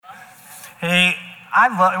Hey,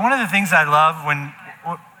 one of the things I love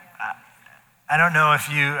I don't know if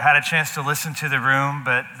you had a chance to listen to the room,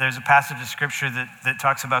 but there's a passage of scripture that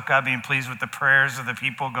talks about God being pleased with the prayers of the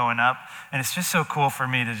people going up. And it's just so cool for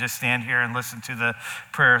me to just stand here and listen to the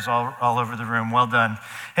prayers all over the room. Well done.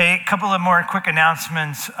 Hey, a couple of more quick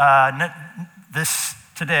announcements.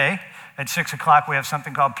 Today at 6 o'clock, we have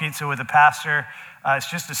something called Pizza with a Pastor. It's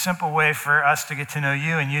just a simple way for us to get to know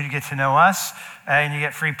you and you to get to know us, and you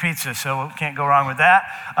get free pizza, so we can't go wrong with that.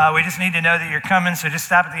 We just need to know that you're coming, so just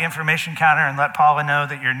stop at the information counter and let Paula know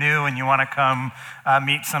that you're new and you want to come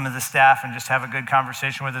meet some of the staff and just have a good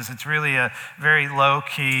conversation with us. It's really a very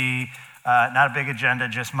low-key, not a big agenda,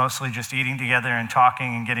 just mostly just eating together and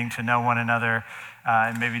talking and getting to know one another.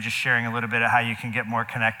 And maybe just sharing a little bit of how you can get more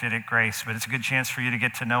connected at Grace. But it's a good chance for you to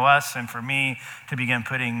get to know us and for me to begin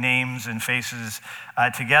putting names and faces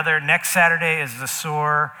together. Next Saturday is the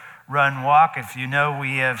SOAR Run Walk. If you know,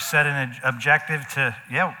 we have set an objective to,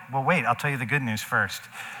 I'll tell you the good news first.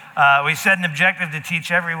 We set an objective to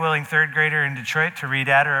teach every willing third grader in Detroit to read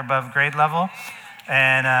at or above grade level.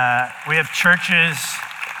 And we have churches.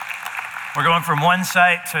 We're going from one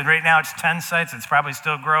site to right now it's 10 sites. It's probably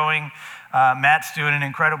still growing. Matt's doing an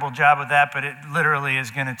incredible job with that, but it literally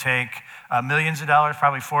is going to take millions of dollars,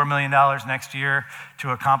 probably $4 million next year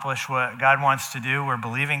to accomplish what God wants to do. We're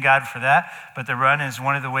believing God for that, but the run is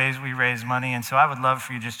one of the ways we raise money. And so I would love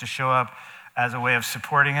for you just to show up as a way of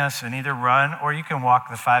supporting us and either run or you can walk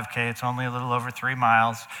the 5K. It's only a little over 3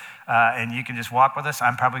 miles. And you can just walk with us.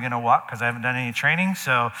 I'm probably going to walk because I haven't done any training,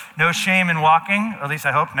 so no shame in walking, at least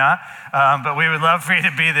I hope not. But we would love for you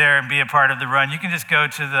to be there and be a part of the run. You can just go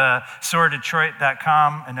to the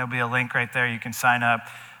soardetroit.com, and there'll be a link right there. You can sign up.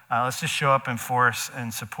 Let's just show up in force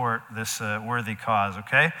and support this worthy cause,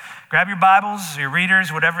 okay? Grab your Bibles, your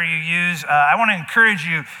readers, whatever you use. I want to encourage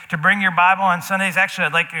you to bring your Bible on Sundays. Actually,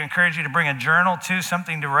 I'd like to encourage you to bring a journal too,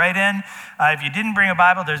 something to write in. If you didn't bring a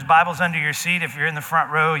Bible, there's Bibles under your seat. If you're in the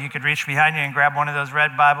front row, you could reach behind you and grab one of those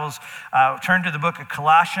red Bibles. Turn to the book of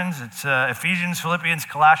Colossians. It's Ephesians, Philippians,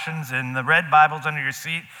 Colossians, and the red Bibles under your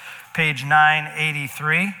seat, page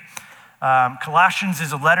 983. Colossians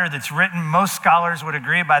is a letter that's written, most scholars would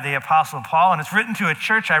agree, by the Apostle Paul, and it's written to a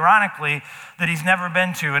church, ironically, that he's never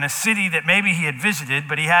been to, in a city that maybe he had visited,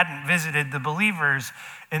 but he hadn't visited the believers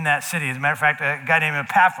in that city. As a matter of fact, a guy named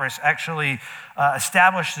Epaphras actually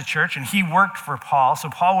established the church, and he worked for Paul, so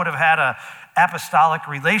Paul would have had a apostolic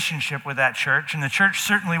relationship with that church, and the church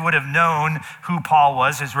certainly would have known who Paul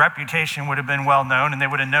was. His reputation would have been well known, and they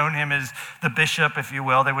would have known him as the bishop, if you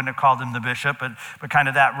will. They wouldn't have called him the bishop, but kind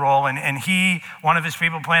of that role. And he, one of his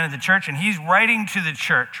people, planted the church, and he's writing to the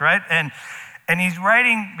church, right? And he's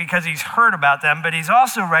writing because he's heard about them, but he's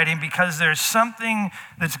also writing because there's something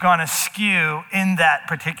that's gone askew in that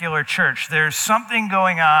particular church. There's something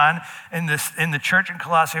going on in the church in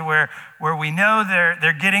Colossae where we know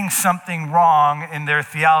they're getting something wrong in their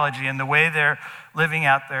theology and the way they're living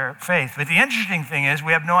out their faith. But the interesting thing is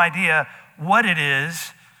we have no idea what it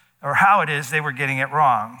is or how it is they were getting it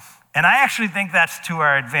wrong. And I actually think that's to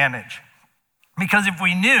our advantage. Because if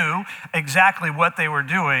we knew exactly what they were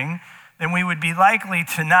doing, then we would be likely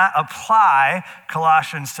to not apply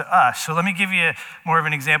Colossians to us. So let me give you more of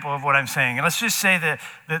an example of what I'm saying. And let's just say that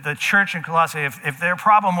the church in Colossae, if their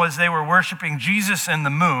problem was they were worshiping Jesus and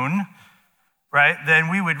the moon, right,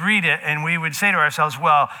 then we would read it and we would say to ourselves,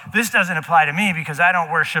 well, this doesn't apply to me because I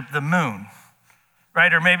don't worship the moon,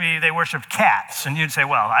 right? Or maybe they worship cats, and you'd say,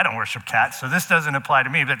 well, I don't worship cats, so this doesn't apply to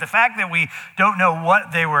me. But the fact that we don't know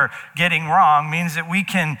what they were getting wrong means that we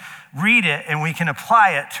can read it and we can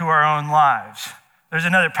apply it to our own lives. There's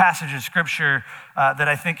another passage of scripture that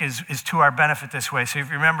I think is to our benefit this way. So if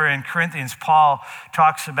you remember in Corinthians, Paul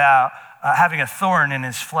talks about having a thorn in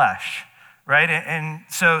his flesh, right? And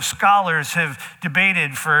so scholars have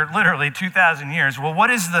debated for literally 2,000 years, well, what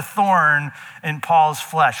is the thorn in Paul's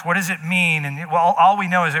flesh? What does it mean? And well, all we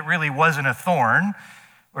know is it really wasn't a thorn,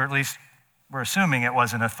 or at least we're assuming it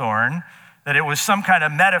wasn't a thorn, that it was some kind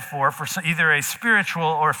of metaphor for either a spiritual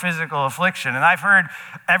or physical affliction. And I've heard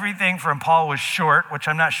everything from Paul was short, which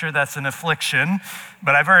I'm not sure that's an affliction,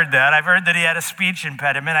 but I've heard that. I've heard that he had a speech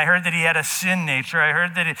impediment. I heard that he had a sin nature. I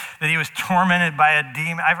heard that he was tormented by a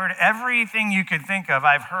demon. I've heard everything you could think of,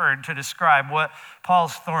 I've heard to describe what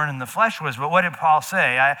Paul's thorn in the flesh was. But what did Paul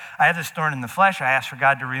say? I have this thorn in the flesh. I asked for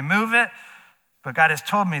God to remove it, but God has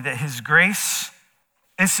told me that his grace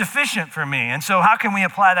is sufficient for me. And so how can we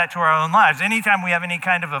apply that to our own lives? Anytime we have any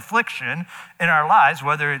kind of affliction in our lives,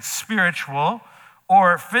 whether it's spiritual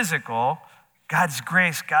or physical, God's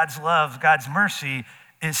grace, God's love, God's mercy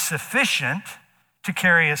is sufficient to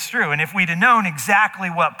carry us through. And if we'd have known exactly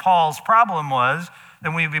what Paul's problem was,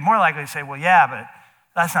 then we'd be more likely to say, well, yeah, but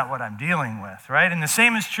that's not what I'm dealing with, right? And the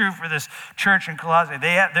same is true for this church in Colossae.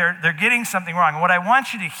 They're getting something wrong. And what I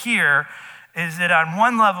want you to hear is that on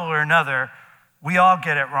one level or another, we all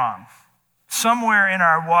get it wrong. Somewhere in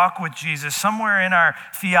our walk with Jesus, somewhere in our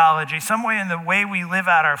theology, somewhere in the way we live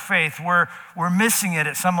out our faith, we're missing it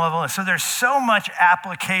at some level. So there's so much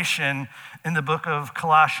application in the book of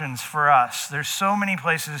Colossians for us. There's so many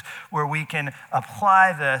places where we can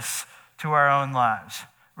apply this to our own lives,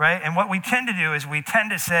 right? And what we tend to do is we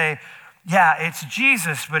tend to say, yeah, it's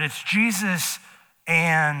Jesus, but it's Jesus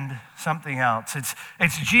and something else.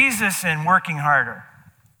 It's Jesus and working harder.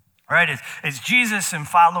 Right? It's Jesus and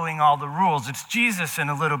following all the rules. It's Jesus and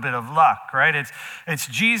a little bit of luck, right? It's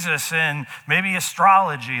Jesus and maybe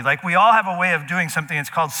astrology. Like we all have a way of doing something. It's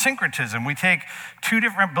called syncretism. We take two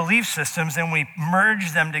different belief systems and we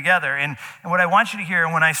merge them together. And what I want you to hear,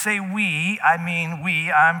 and when I say we, I mean we,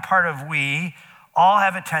 I'm part of we, all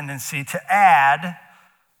have a tendency to add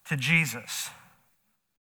to Jesus.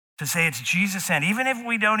 To say it's Jesus and even if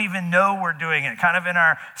we don't even know we're doing it, kind of in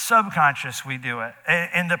our subconscious we do it.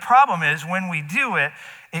 And the problem is when we do it,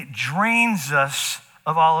 it drains us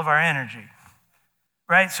of all of our energy,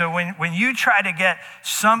 right? So when you try to get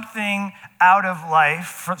something out of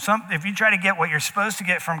life, if you try to get what you're supposed to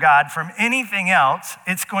get from God from anything else,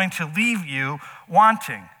 it's going to leave you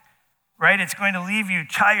wanting. Right? It's going to leave you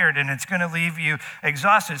tired and it's going to leave you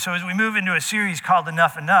exhausted. So as we move into a series called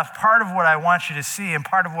Enough Enough, part of what I want you to see and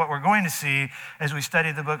part of what we're going to see as we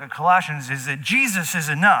study the book of Colossians is that Jesus is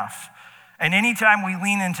enough. And anytime we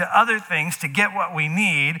lean into other things to get what we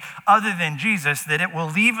need other than Jesus, that it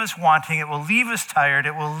will leave us wanting, it will leave us tired,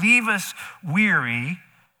 it will leave us weary,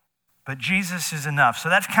 but Jesus is enough. So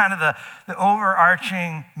that's kind of the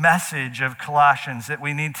overarching message of Colossians that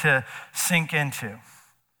we need to sink into.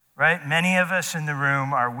 Right? Many of us in the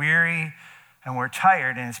room are weary and we're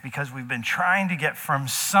tired, and it's because we've been trying to get from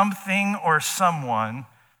something or someone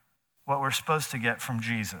what we're supposed to get from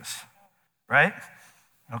Jesus. Right?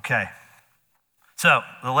 Okay. So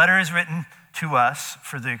the letter is written to us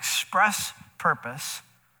for the express purpose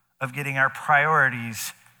of getting our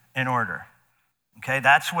priorities in order. Okay,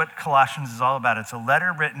 that's what Colossians is all about. It's a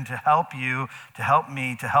letter written to help you, to help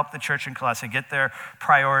me, to help the church in Colossae get their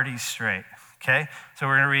priorities straight. Okay, so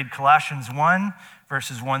we're going to read Colossians 1,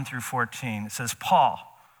 verses 1 through 14. It says, Paul,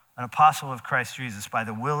 an apostle of Christ Jesus, by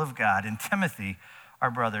the will of God, and Timothy,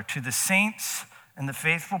 our brother, to the saints and the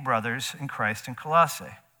faithful brothers in Christ in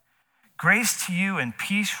Colossae. Grace to you and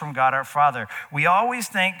peace from God our Father. We always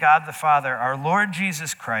thank God the Father, our Lord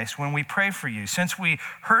Jesus Christ, when we pray for you, since we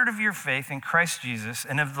heard of your faith in Christ Jesus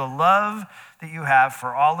and of the love that you have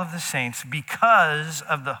for all of the saints because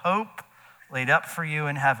of the hope laid up for you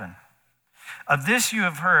in heaven. Of this you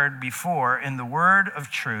have heard before in the word of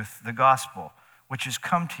truth, the gospel, which has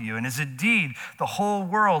come to you, and is indeed the whole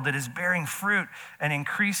world that is bearing fruit and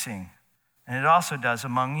increasing, and it also does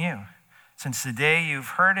among you, since the day you've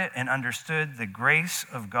heard it and understood the grace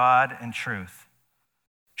of God and truth.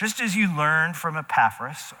 Just as you learned from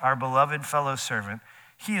Epaphras, our beloved fellow servant,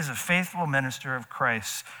 he is a faithful minister of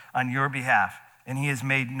Christ on your behalf, and he has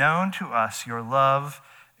made known to us your love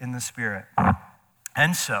in the Spirit.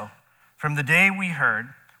 And so, from the day we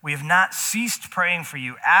heard, we have not ceased praying for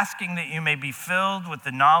you, asking that you may be filled with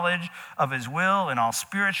the knowledge of his will and all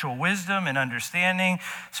spiritual wisdom and understanding,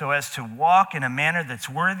 so as to walk in a manner that's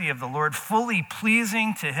worthy of the Lord, fully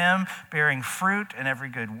pleasing to him, bearing fruit in every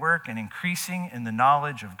good work and increasing in the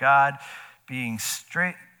knowledge of God, being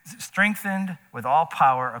strengthened with all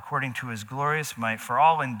power according to his glorious might, for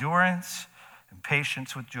all endurance and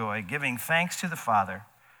patience with joy, giving thanks to the Father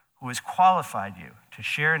who has qualified you to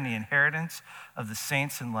share in the inheritance of the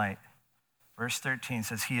saints in light. Verse 13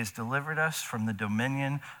 says, he has delivered us from the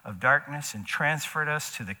dominion of darkness and transferred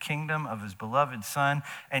us to the kingdom of his beloved Son,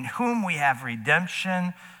 in whom we have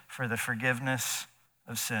redemption for the forgiveness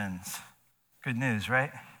of sins. Good news,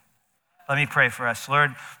 right? Let me pray for us.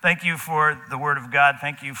 Lord, thank you for the word of God.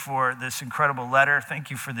 Thank you for this incredible letter.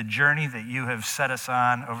 Thank you for the journey that you have set us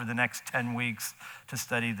on over the next 10 weeks to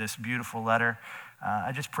study this beautiful letter.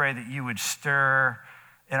 I just pray that you would stir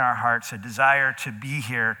in our hearts a desire to be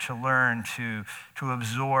here, to learn, to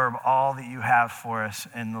absorb all that you have for us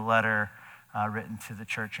in the letter written to the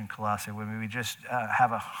church in Colossae. When we just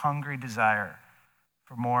have a hungry desire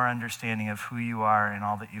for more understanding of who you are and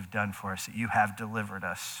all that you've done for us, that you have delivered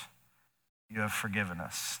us, you have forgiven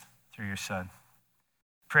us through your Son.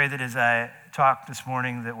 Pray that as I talk this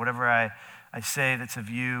morning, that whatever I say that's of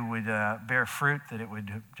you would bear fruit, that it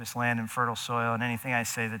would just land in fertile soil, and anything I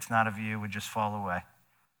say that's not of you would just fall away.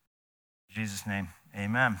 In Jesus' name,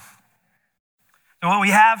 amen. So what we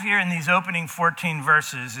have here in these opening 14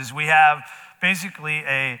 verses is we have basically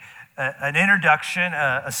an introduction,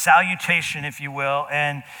 a salutation, if you will,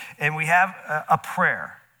 and we have a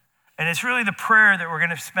prayer. And it's really the prayer that we're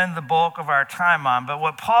going to spend the bulk of our time on. But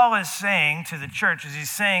what Paul is saying to the church is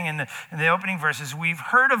he's saying in the opening verses, we've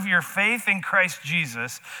heard of your faith in Christ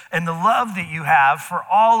Jesus and the love that you have for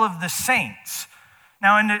all of the saints.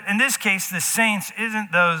 Now, in this case, the saints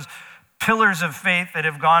isn't those pillars of faith that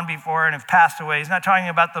have gone before and have passed away. He's not talking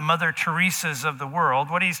about the Mother Teresas of the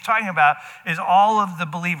world. What he's talking about is all of the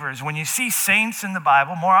believers. When you see saints in the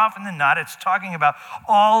Bible, more often than not, it's talking about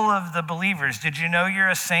all of the believers. Did you know you're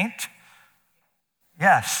a saint?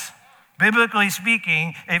 Yes. Biblically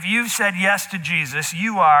speaking, if you've said yes to Jesus,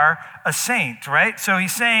 you are a saint, right? So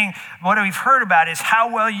he's saying what we've heard about is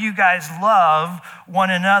how well you guys love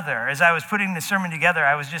one another. As I was putting the sermon together,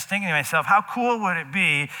 I was just thinking to myself, how cool would it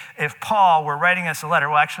be if Paul were writing us a letter?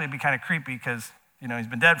 Well, actually, it'd be kind of creepy because, he's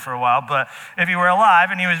been dead for a while, but if he were alive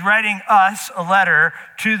and he was writing us a letter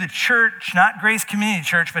to the church, not Grace Community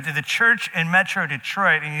Church, but to the church in Metro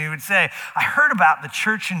Detroit, and he would say, I heard about the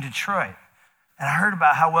church in Detroit. And I heard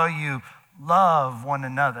about how well you love one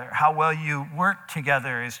another, how well you work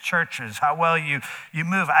together as churches, how well you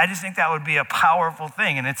move. I just think that would be a powerful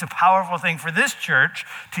thing. And it's a powerful thing for this church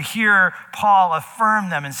to hear Paul affirm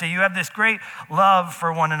them and say, you have this great love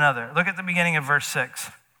for one another. Look at the beginning of verse 6.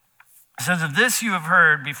 It says, of this you have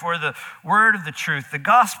heard before the word of the truth, the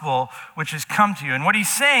gospel which has come to you. And what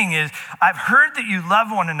he's saying is, I've heard that you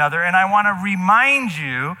love one another, and I want to remind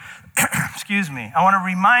you, I want to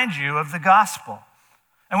remind you of the gospel.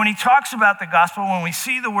 And when he talks about the gospel, when we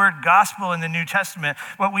see the word gospel in the New Testament,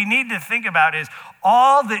 what we need to think about is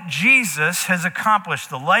all that Jesus has accomplished,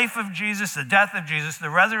 the life of Jesus, the death of Jesus, the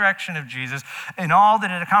resurrection of Jesus, and all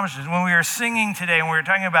that it accomplishes. When we were singing today and we were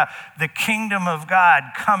talking about the kingdom of God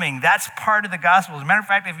coming, that's part of the gospel. As a matter of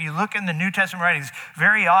fact, if you look in the New Testament writings,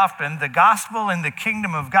 very often the gospel and the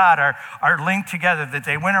kingdom of God are linked together, that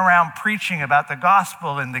they went around preaching about the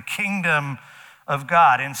gospel and the kingdom of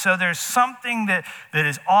God. And so there's something that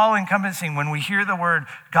is all-encompassing when we hear the word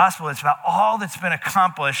gospel. It's about all that's been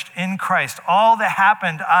accomplished in Christ, all that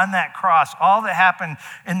happened on that cross, all that happened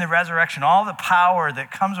in the resurrection, all the power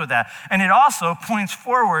that comes with that. And it also points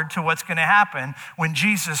forward to what's going to happen when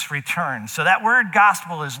Jesus returns. So that word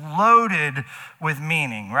gospel is loaded with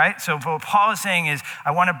meaning, right? So what Paul is saying is,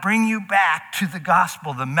 I want to bring you back to the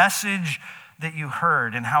gospel, the message that you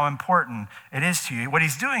heard and how important it is to you. What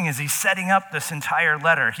he's doing is he's setting up this entire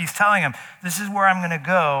letter. He's telling them, this is where I'm going to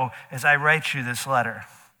go as I write you this letter.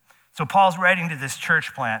 So Paul's writing to this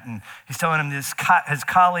church plant, and he's telling them his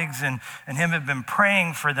colleagues and him have been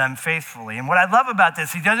praying for them faithfully. And what I love about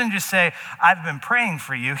this, he doesn't just say, I've been praying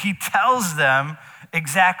for you. He tells them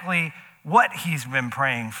exactly what he's been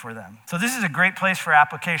praying for them. So this is a great place for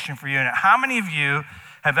application for you. And how many of you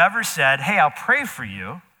have ever said, hey, I'll pray for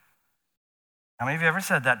you? How many of you ever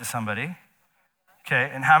said that to somebody? Okay,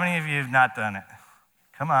 and how many of you have not done it?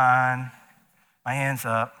 Come on, my hand's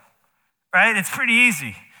up. Right, it's pretty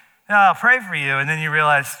easy. I'll pray for you, and then you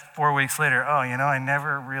realize 4 weeks later, I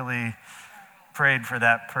never really prayed for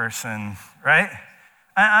that person, right?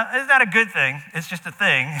 It's not a good thing, it's just a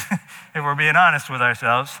thing, if we're being honest with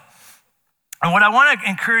ourselves. And what I want to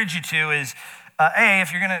encourage you to is,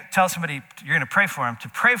 if you're going to tell somebody you're going to pray for them, to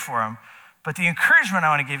pray for them, but the encouragement I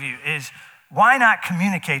want to give you is, why not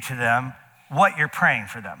communicate to them what you're praying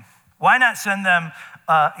for them? Why not send them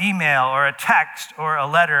an email or a text or a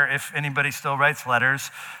letter if anybody still writes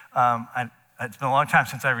letters? It's been a long time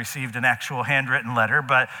since I received an actual handwritten letter,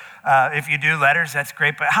 but if you do letters, that's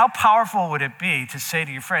great. But how powerful would it be to say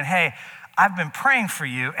to your friend, hey, I've been praying for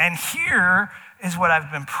you, and here is what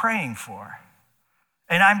I've been praying for.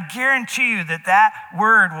 And I guarantee you that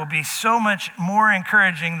word will be so much more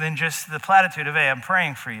encouraging than just the platitude of, hey, I'm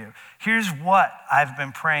praying for you. Here's what I've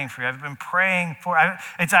been praying for you. I've been praying for,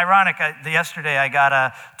 it's ironic, yesterday I got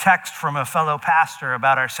a text from a fellow pastor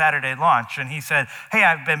about our Saturday launch, and he said, hey,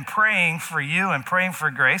 I've been praying for you and praying for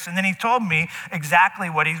Grace, and then he told me exactly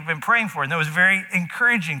what he's been praying for, and that was very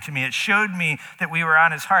encouraging to me. It showed me that we were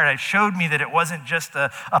on his heart. It showed me that it wasn't just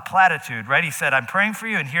a platitude, right? He said, I'm praying for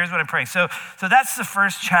you, and here's what I'm praying. So that's the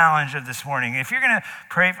first challenge of this morning. If you're going to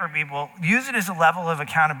pray for people, use it as a level of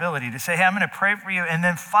accountability to say, hey, I'm going to pray for you, and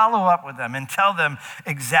then follow up with them and tell them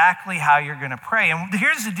exactly how you're going to pray. And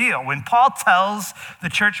here's the deal. When Paul tells the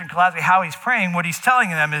church in Colossae how he's praying, what he's telling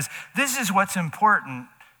them is, this is what's important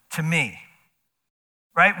to me,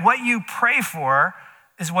 right? What you pray for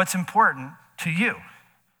is what's important to you.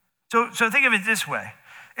 So think of it this way.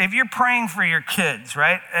 If you're praying for your kids,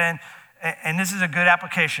 right? And and this is a good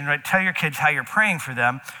application, right? Tell your kids how you're praying for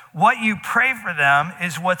them. What you pray for them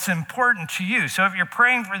is what's important to you. So if you're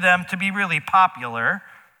praying for them to be really popular,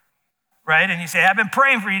 right? And you say, I've been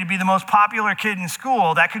praying for you to be the most popular kid in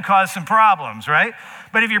school, that could cause some problems, right?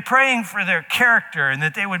 But if you're praying for their character and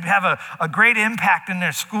that they would have a great impact in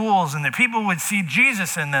their schools and that people would see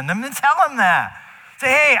Jesus in them, then tell them that. Say,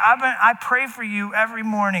 hey, I pray for you every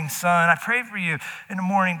morning, son. I pray for you in the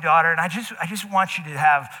morning, daughter. And I just want you to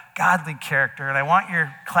have godly character. And I want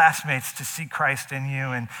your classmates to see Christ in you.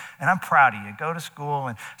 And I'm proud of you. Go to school.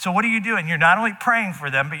 And so what are you doing? You're not only praying for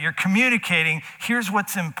them, but you're communicating, here's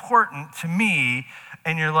what's important to me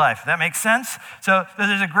in your life. That makes sense? So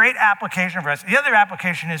there's a great application for us. The other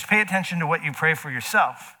application is pay attention to what you pray for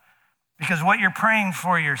yourself. Because what you're praying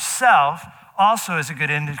for yourself also is a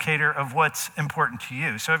good indicator of what's important to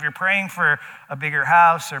you. So if you're praying for a bigger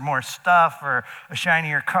house or more stuff or a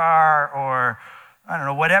shinier car or, I don't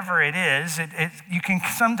know, whatever it is, you can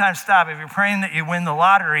sometimes stop. If you're praying that you win the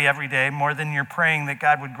lottery every day more than you're praying that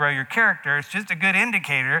God would grow your character, it's just a good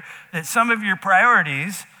indicator that some of your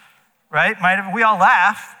priorities, right, we all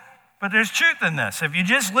laugh, but there's truth in this. If you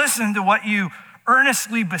just listen to what you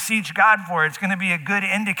earnestly beseech God for, it's going to be a good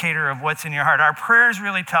indicator of what's in your heart. Our prayers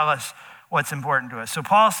really tell us what's important to us. So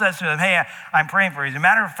Paul says to them, hey, I'm praying for you. As a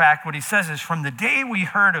matter of fact, what he says is, from the day we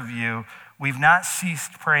heard of you, we've not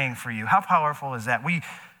ceased praying for you. How powerful is that? We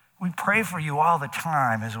pray for you all the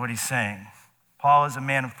time, is what he's saying. Paul is a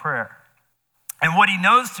man of prayer. And what he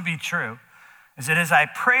knows to be true is that as I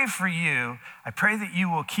pray for you, I pray that you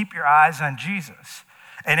will keep your eyes on Jesus.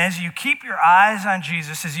 And as you keep your eyes on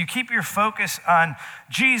Jesus, as you keep your focus on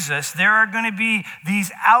Jesus, there are going to be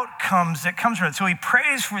these outcomes that come from it. So he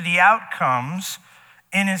prays for the outcomes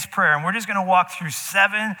in his prayer. And we're just going to walk through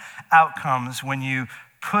 7 outcomes when you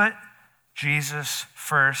put Jesus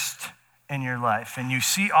first in your life. And you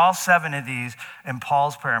see all 7 of these in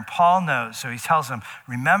Paul's prayer. And Paul knows, so he tells them,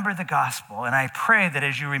 remember the gospel. And I pray that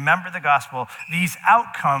as you remember the gospel, these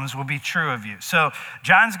outcomes will be true of you. So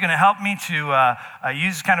John's going to help me to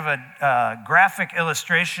use kind of a graphic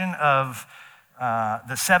illustration of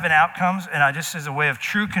the 7 outcomes. And just as a way of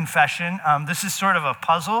true confession, this is sort of a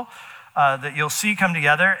puzzle that you'll see come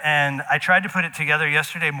together. And I tried to put it together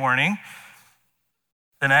yesterday morning.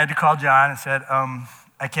 Then I had to call John and said,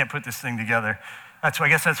 I can't put this thing together. I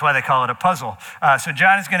guess that's why they call it a puzzle. So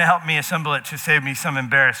John is going to help me assemble it to save me some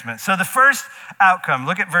embarrassment. So the first outcome,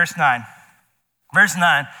 look at verse 9. Verse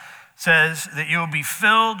 9 says that you will be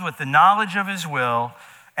filled with the knowledge of his will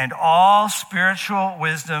and all spiritual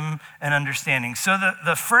wisdom and understanding. So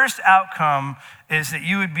the first outcome is that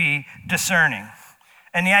you would be discerning.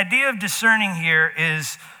 And the idea of discerning here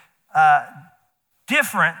is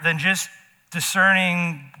different than just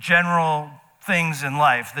discerning general things in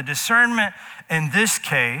life. The discernment in this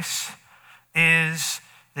case is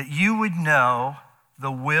that you would know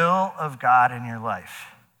the will of God in your life.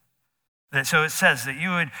 So it says that you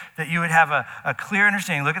would have a clear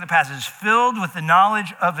understanding. Look at the passage. Filled with the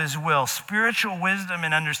knowledge of his will, spiritual wisdom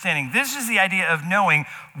and understanding. This is the idea of knowing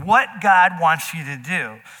what God wants you to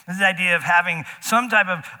do. This is the idea of having some type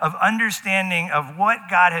of understanding of what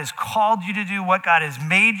God has called you to do, what God has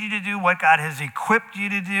made you to do, what God has equipped you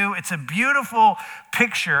to do. It's a beautiful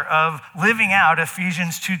picture of living out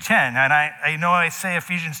Ephesians 2:10. And I know I say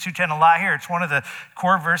Ephesians 2:10 a lot here. It's one of the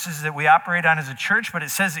core verses that we operate on as a church, but it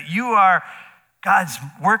says that you are God's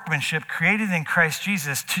workmanship created in Christ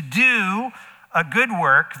Jesus to do a good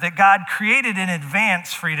work that God created in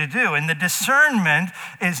advance for you to do. And the discernment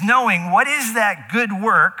is knowing what is that good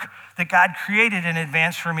work that God created in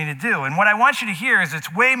advance for me to do. And what I want you to hear is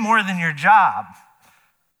it's way more than your job.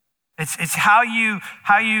 It's how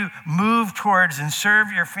you move towards and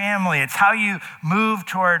serve your family. It's how you move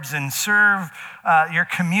towards and serve your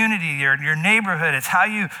community, your neighborhood. It's how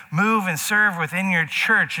you move and serve within your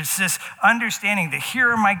church. It's this understanding that here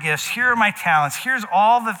are my gifts, here are my talents, here's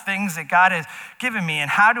all the things that God has given me, and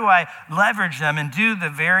how do I leverage them and do the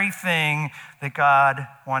very thing that God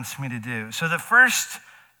wants me to do. So the first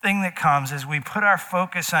thing that comes as we put our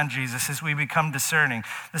focus on Jesus, as we become discerning.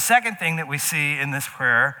 The second thing that we see in this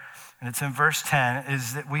prayer, and it's in verse 10,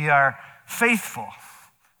 is that we are faithful,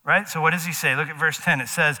 right? So what does he say? Look at verse 10. It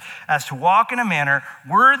says, as to walk in a manner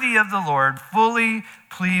worthy of the Lord, fully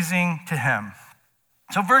pleasing to him.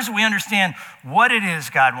 So first we understand what it is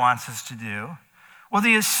God wants us to do. Well,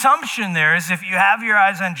 the assumption there is if you have your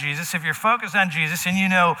eyes on Jesus, if you're focused on Jesus and you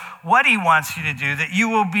know what he wants you to do, that you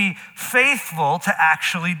will be faithful to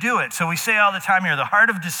actually do it. So we say all the time here, the heart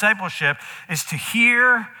of discipleship is to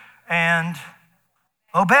hear and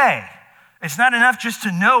obey. It's not enough just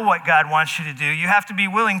to know what God wants you to do. You have to be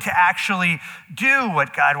willing to actually do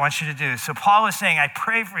what God wants you to do. So Paul is saying, I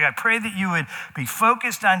pray for you. I pray that you would be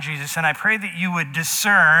focused on Jesus, and I pray that you would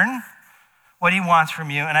discern what he wants from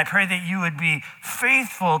you, and I pray that you would be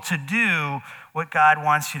faithful to do what God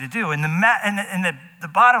wants you to do. And the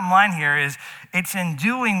bottom line here is, it's in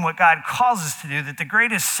doing what God calls us to do that the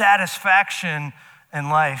greatest satisfaction in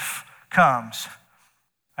life comes.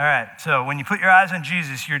 All right, so when you put your eyes on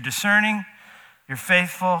Jesus, you're discerning, you're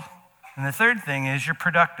faithful, and the third thing is you're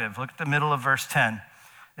productive. Look at the middle of verse 10.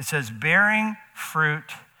 It says, bearing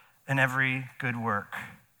fruit in every good work.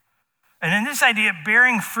 And in this idea,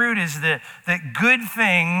 bearing fruit is that good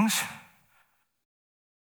things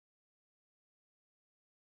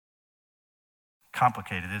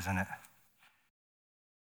complicated, isn't it?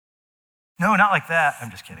 No, not like that.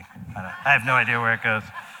 I'm just kidding. I have no idea where it goes.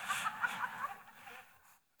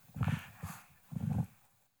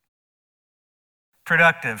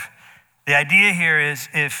 Productive. The idea here is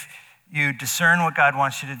if you discern what God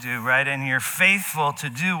wants you to do, right, and you're faithful to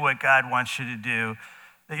do what God wants you to do,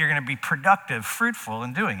 that you're going to be productive, fruitful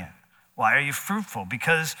in doing it. Why are you fruitful?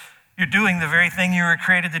 Because you're doing the very thing you were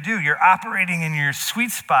created to do. You're operating in your sweet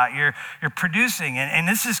spot. You're producing. And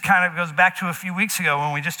this is kind of goes back to a few weeks ago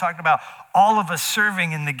when we just talked about all of us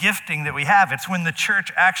serving in the gifting that we have. It's when the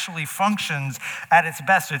church actually functions at its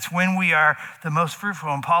best. It's when we are the most fruitful.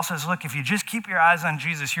 And Paul says, look, if you just keep your eyes on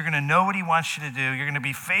Jesus, you're going to know what he wants you to do. You're going to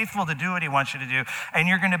be faithful to do what he wants you to do. And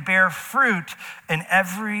you're going to bear fruit in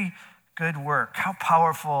every good work. How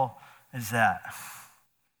powerful is that?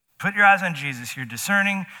 Put your eyes on Jesus. You're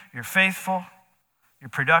discerning, you're faithful,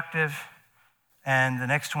 you're productive, and the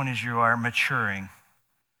next one is you are maturing.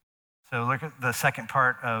 So look at the second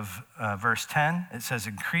part of verse 10. It says,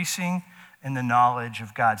 increasing in the knowledge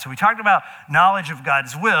of God. So we talked about knowledge of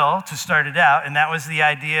God's will to start it out, and that was the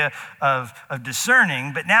idea of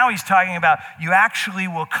discerning. But now he's talking about you actually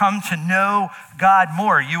will come to know God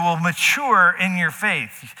more. You will mature in your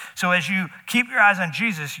faith. So as you keep your eyes on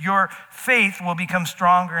Jesus, your faith will become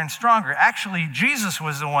stronger and stronger. Actually, Jesus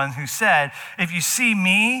was the one who said, if you see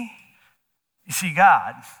me, you see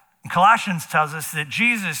God. And Colossians tells us that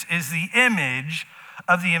Jesus is the image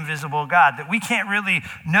of the invisible God, that we can't really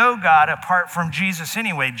know God apart from Jesus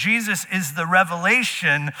anyway. Jesus is the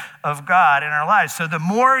revelation of God in our lives. So the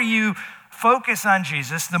more you focus on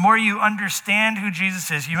Jesus, the more you understand who Jesus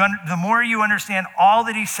is, the more you understand all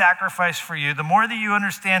that he sacrificed for you, the more that you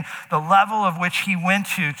understand the level of which he went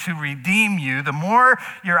to redeem you, the more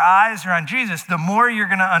your eyes are on Jesus, the more you're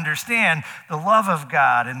going to understand the love of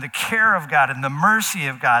God and the care of God and the mercy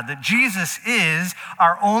of God, that Jesus is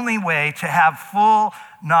our only way to have full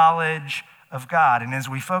knowledge of God. And as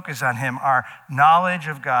we focus on him, our knowledge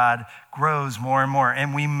of God grows more and more,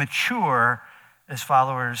 and we mature as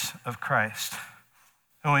followers of Christ.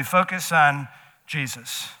 When we focus on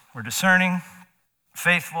Jesus, we're discerning,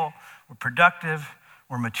 faithful, we're productive,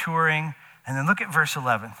 we're maturing. And then look at verse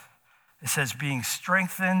 11. It says, being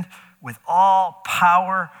strengthened with all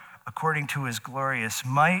power according to his glorious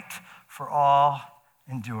might for all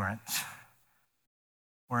endurance.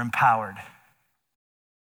 We're empowered.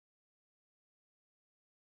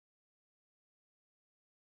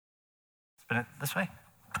 Spin it this way.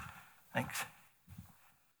 Thanks.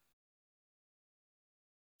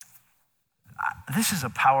 This is a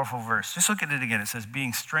powerful verse. Just look at it again. It says,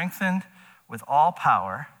 being strengthened with all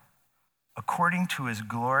power according to his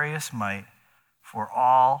glorious might for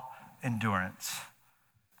all endurance.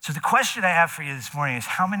 So the question I have for you this morning is,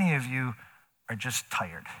 how many of you are just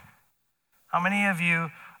tired? How many of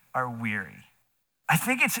you are weary? I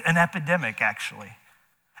think it's an epidemic, actually.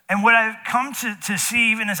 And what I've come to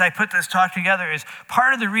see, even as I put this talk together, is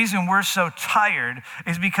part of the reason we're so tired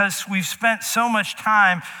is because we've spent so much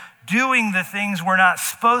time doing the things we're not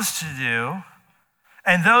supposed to do.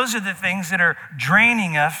 And those are the things that are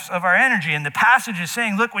draining us of our energy. And the passage is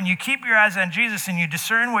saying, look, when you keep your eyes on Jesus and you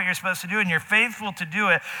discern what you're supposed to do and you're faithful to do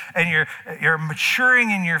it and you're maturing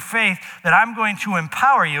in your faith, that I'm going to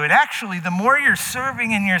empower you. And actually, the more you're serving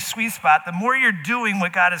in your sweet spot, the more you're doing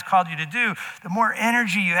what God has called you to do, the more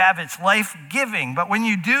energy you have. It's life-giving. But when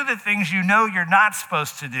you do the things you know you're not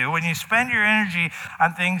supposed to do, when you spend your energy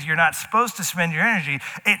on things you're not supposed to spend your energy,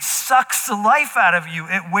 it sucks the life out of you.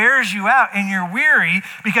 It wears you out and you're weary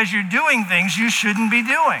because you're doing things you shouldn't be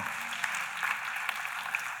doing.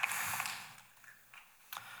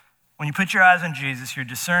 When you put your eyes on Jesus, you're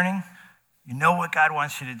discerning, You know what God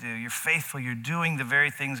wants you to do. You're faithful. You're doing the very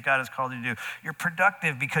things God has called you to do. You're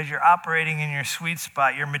productive because you're operating in your sweet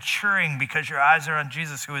spot. You're maturing because your eyes are on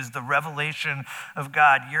Jesus, who is the revelation of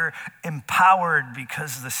God. You're empowered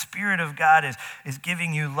because the Spirit of God is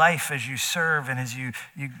giving you life as you serve and as you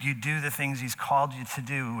do the things he's called you to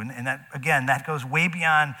do. And that, again, that goes way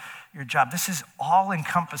beyond your job. This is all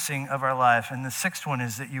encompassing of our life. And the sixth one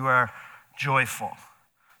is that you are joyful.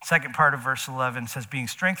 Second part of verse 11 says, being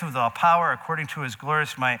strengthened with all power according to his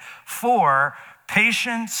glorious might for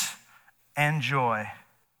patience and joy.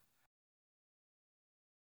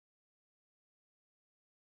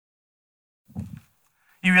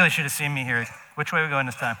 You really should have seen me here. Which way are we going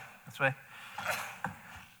this time? This way?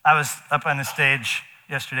 I was up on the stage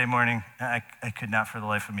yesterday morning, and I could not for the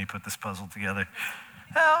life of me put this puzzle together.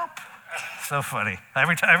 Help. So funny.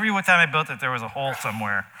 Every time I built it, there was a hole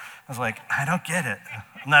somewhere. I was like, I don't get it.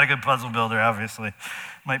 I'm not a good puzzle builder, obviously.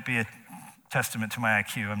 Might be a testament to my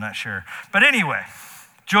IQ, I'm not sure. But anyway,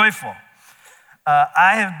 joyful.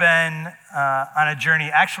 I have been on a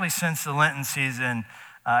journey, actually since the Lenten season.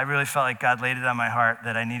 I really felt like God laid it on my heart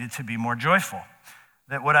that I needed to be more joyful.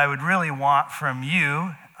 That what I would really want from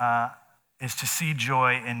you is to see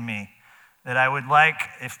joy in me. That I would like,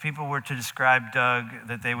 if people were to describe Doug,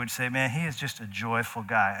 that they would say, man, he is just a joyful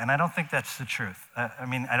guy. And I don't think that's the truth.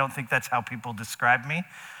 I don't think that's how people describe me.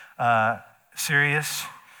 Serious,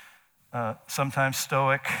 sometimes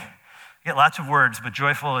stoic. I get lots of words, but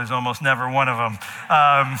joyful is almost never one of them.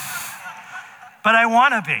 But I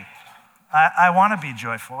want to be. I want to be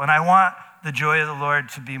joyful. And I want the joy of the Lord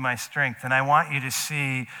to be my strength. And I want you to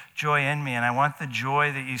see joy in me. And I want the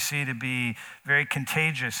joy that you see to be very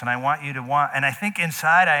contagious. And I want you to and I think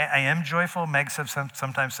inside I am joyful. Meg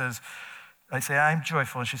sometimes says, I say, I'm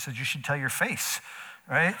joyful. And she says, you should tell your face,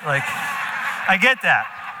 right? Like, I get that.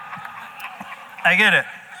 I get it.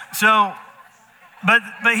 So, but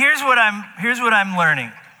here's what I'm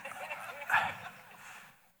learning.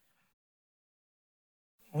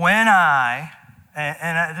 When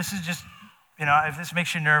this is just, if this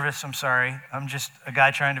makes you nervous, I'm sorry. I'm just a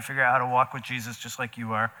guy trying to figure out how to walk with Jesus just like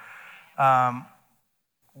you are.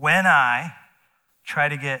 When I try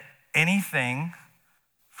to get anything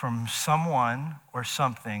from someone or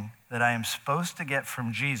something that I am supposed to get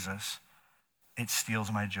from Jesus, it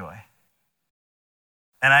steals my joy.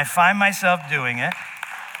 And I find myself doing it.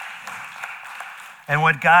 And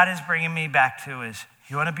what God is bringing me back to is,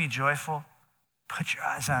 you want to be joyful? Put your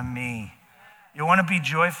eyes on me. You want to be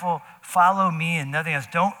joyful? Follow me and nothing else.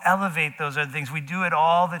 Don't elevate those other things. We do it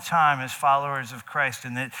all the time as followers of Christ,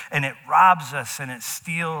 and it robs us and it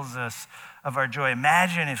steals us of our joy.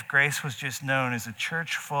 Imagine if Grace was just known as a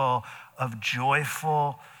church full of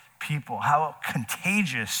joyful people. How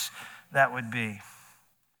contagious that would be.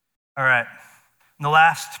 All right. And the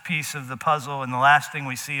last piece of the puzzle and the last thing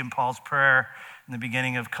we see in Paul's prayer in the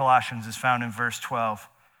beginning of Colossians is found in verse 12.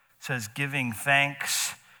 It says, giving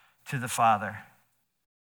thanks to the Father.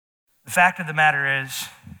 The fact of the matter is,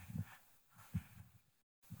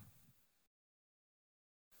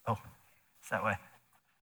 it's that way.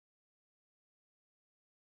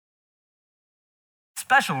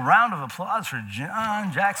 Special round of applause for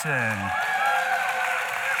John Jackson.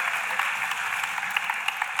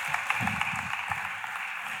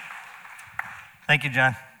 Thank you,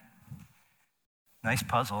 John. Nice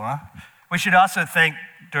puzzle, huh? We should also thank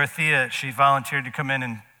Dorothea. She volunteered to come in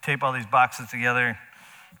and tape all these boxes together.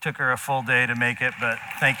 It took her a full day to make it, but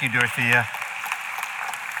thank you, Dorothea.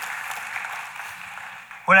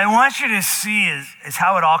 What I want you to see is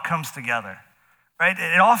how it all comes together, right?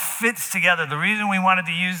 It all fits together. The reason we wanted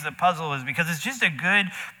to use the puzzle is because it's just a good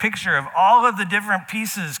picture of all of the different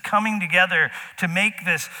pieces coming together to make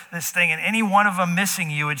this thing. And any one of them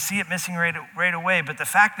missing, you would see it missing right away. But the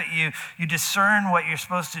fact that you discern what you're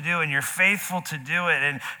supposed to do and you're faithful to do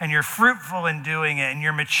it and you're fruitful in doing it and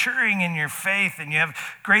you're maturing in your faith and you have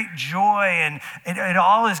great joy and it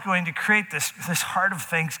all is going to create this heart of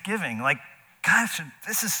thanksgiving. Like, gosh,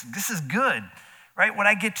 this is good. Right? What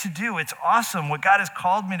I get to do, it's awesome. What God has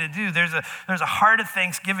called me to do, there's a heart of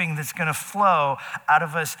thanksgiving that's going to flow out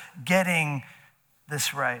of us getting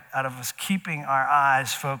this right, out of us keeping our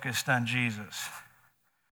eyes focused on Jesus.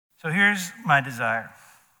 So here's my desire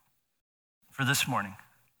for this morning,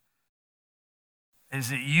 is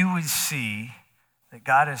that you would see that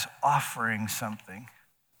God is offering something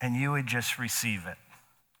and you would just receive it.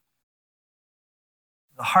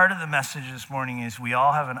 The heart of the message this morning is we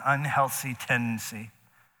all have an unhealthy tendency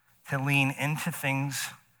to lean into things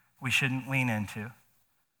we shouldn't lean into,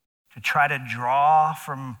 to try to draw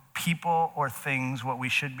from people or things what we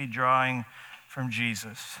should be drawing from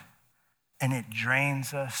Jesus. and it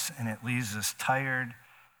drains us and it leaves us tired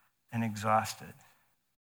and exhausted.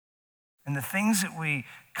 And the things that we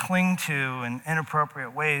cling to in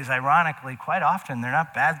inappropriate ways, ironically, quite often, they're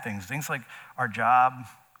not bad things. Things like our job,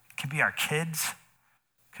 it could be our kids,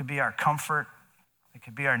 it could be our comfort, it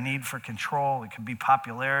could be our need for control, it could be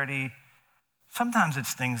popularity. Sometimes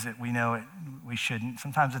it's things that we know we shouldn't.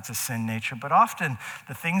 Sometimes it's a sin nature. But often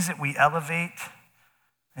the things that we elevate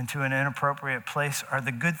into an inappropriate place are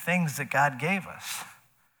the good things that God gave us,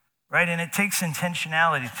 right? And it takes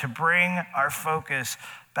intentionality to bring our focus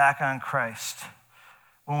back on Christ.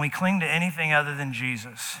 When we cling to anything other than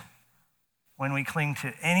Jesus, when we cling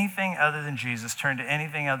to anything other than Jesus, turn to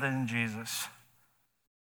anything other than Jesus,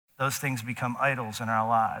 those things become idols in our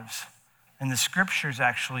lives. And the scriptures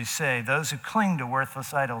actually say those who cling to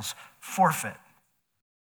worthless idols forfeit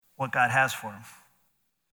what God has for them.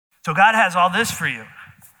 So God has all this for you,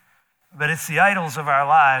 but it's the idols of our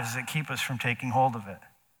lives that keep us from taking hold of it.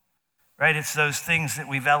 Right? It's those things that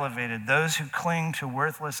we've elevated. Those who cling to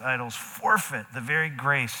worthless idols forfeit the very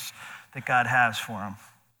grace that God has for them.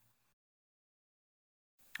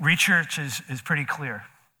 Research is pretty clear.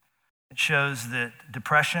 It shows that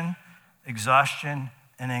depression, exhaustion,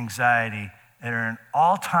 and anxiety are at an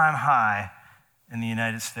all-time high in the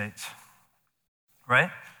United States.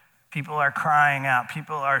 Right? People are crying out.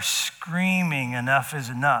 People are screaming, enough is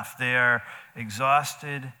enough. They are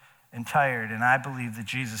exhausted and tired. And I believe that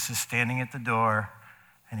Jesus is standing at the door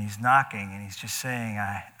and he's knocking and he's just saying,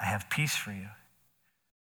 I have peace for you.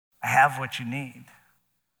 I have what you need.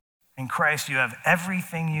 In Christ, you have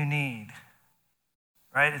everything you need.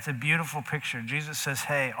 Right? It's a beautiful picture. Jesus says,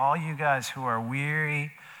 hey, all you guys who are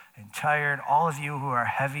weary and tired, all of you who are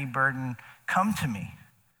heavy burdened, come to me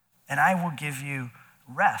and I will give you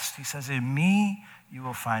rest. He says, in me, you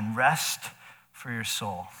will find rest for your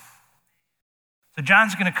soul. So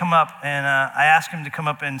John's going to come up, and I asked him to come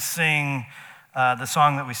up and sing the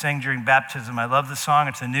song that we sang during baptism. I love the song.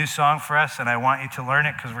 It's a new song for us, and I want you to learn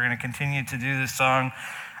it because we're going to continue to do this song.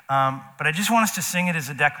 But I just want us to sing it as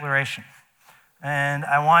a declaration. And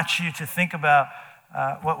I want you to think about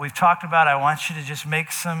what we've talked about. I want you to just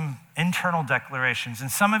make some internal declarations.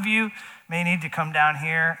 And some of you may need to come down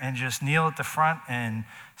here and just kneel at the front and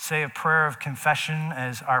say a prayer of confession,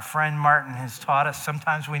 as our friend Martin has taught us.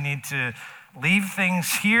 Sometimes we need to leave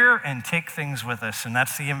things here and take things with us, and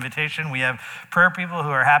that's the invitation. We have prayer people who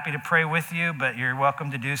are happy to pray with you, but you're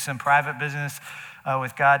welcome to do some private business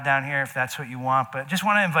with God down here if that's what you want. But just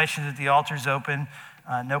want to invite you that the altar's open.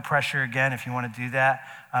 No pressure again if you want to do that.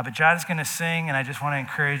 But John's going to sing, and I just want to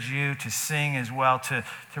encourage you to sing as well, to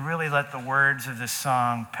really let the words of this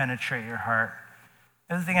song penetrate your heart.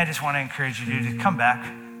 The other thing I just want to encourage you to do, to come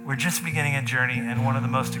back. We're just beginning a journey in one of the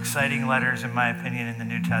most exciting letters, in my opinion, in the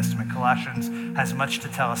New Testament. Colossians has much to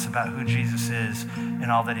tell us about who Jesus is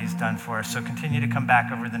and all that he's done for us. So continue to come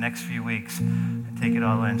back over the next few weeks and take it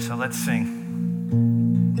all in. So let's sing.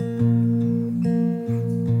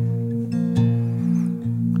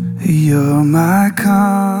 You're my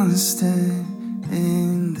constant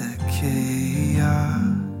in the chaos.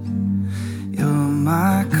 You're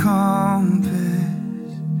my compass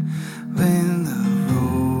when the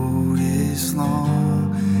road is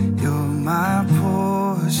long. You're my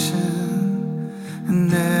portion,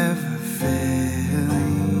 never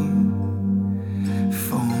failing.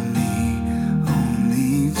 For me,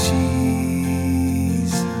 only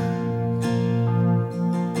Jesus.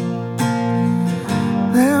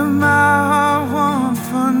 Let my heart want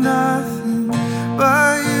for nothing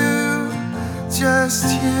but you, just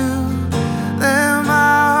you. Let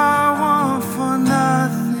my heart want for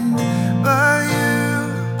nothing but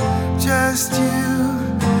you, just you.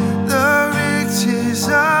 The riches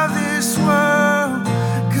of this world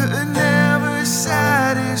could never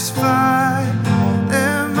satisfy.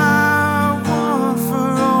 Let my heart want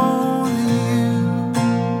for only you.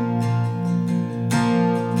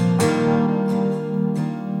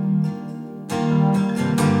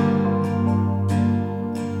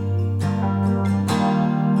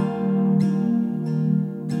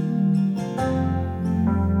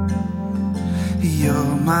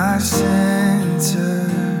 You're my center,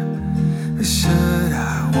 should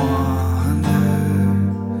I wander?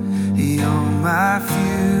 You're my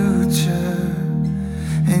future,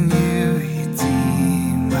 and you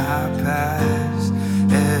redeem my past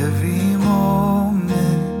every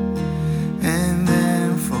moment, and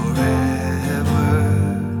then forever.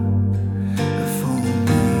 For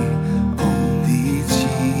me, only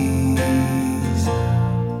Jesus.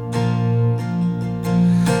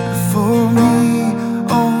 For me,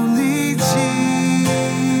 only Jesus.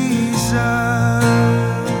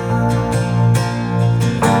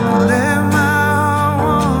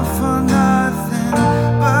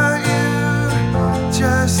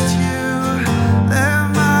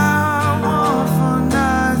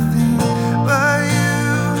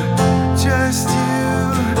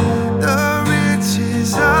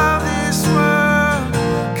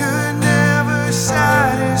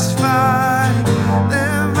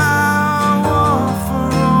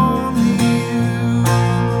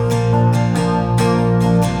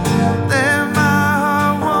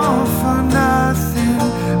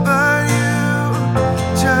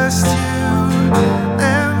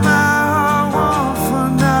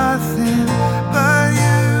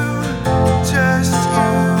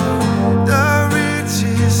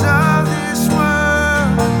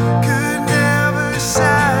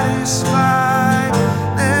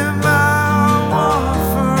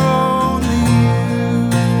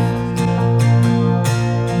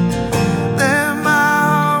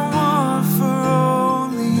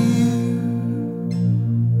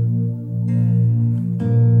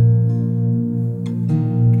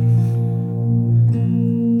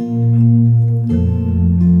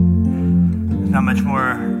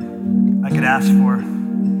 ask for,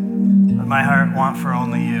 but my heart want for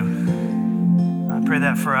only you. I pray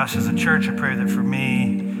that for us as a church. I pray that for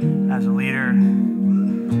me as a leader.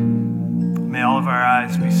 May all of our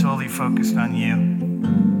eyes be solely focused on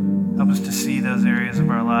you. Help us to see those areas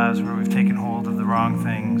of our lives where we've taken hold of the wrong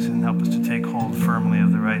things, and help us to take hold firmly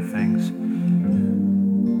of the right things.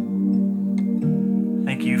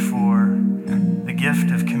 Thank you for the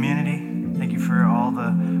gift of community. Thank you for all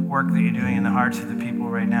the work that you're doing in the hearts of the people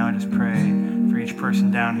right now. I just pray for each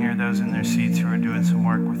person down here, those in their seats who are doing some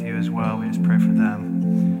work with you as well. We just pray for them.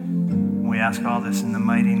 And we ask all this in the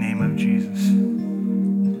mighty name of Jesus.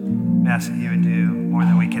 We ask that you would do more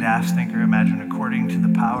than we could ask, think, or imagine, according to the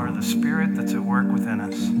power of the Spirit that's at work within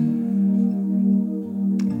us.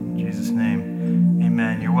 In Jesus' name,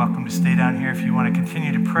 amen. You're welcome to stay down here if you want to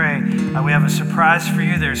continue to pray. We have a surprise for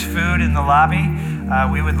you. There's food in the lobby.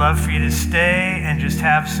 We would love for you to stay and just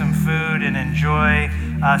have some food and enjoy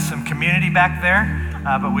some community back there.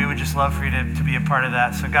 But we would just love for you to be a part of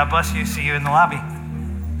that. So God bless you. See you in the lobby.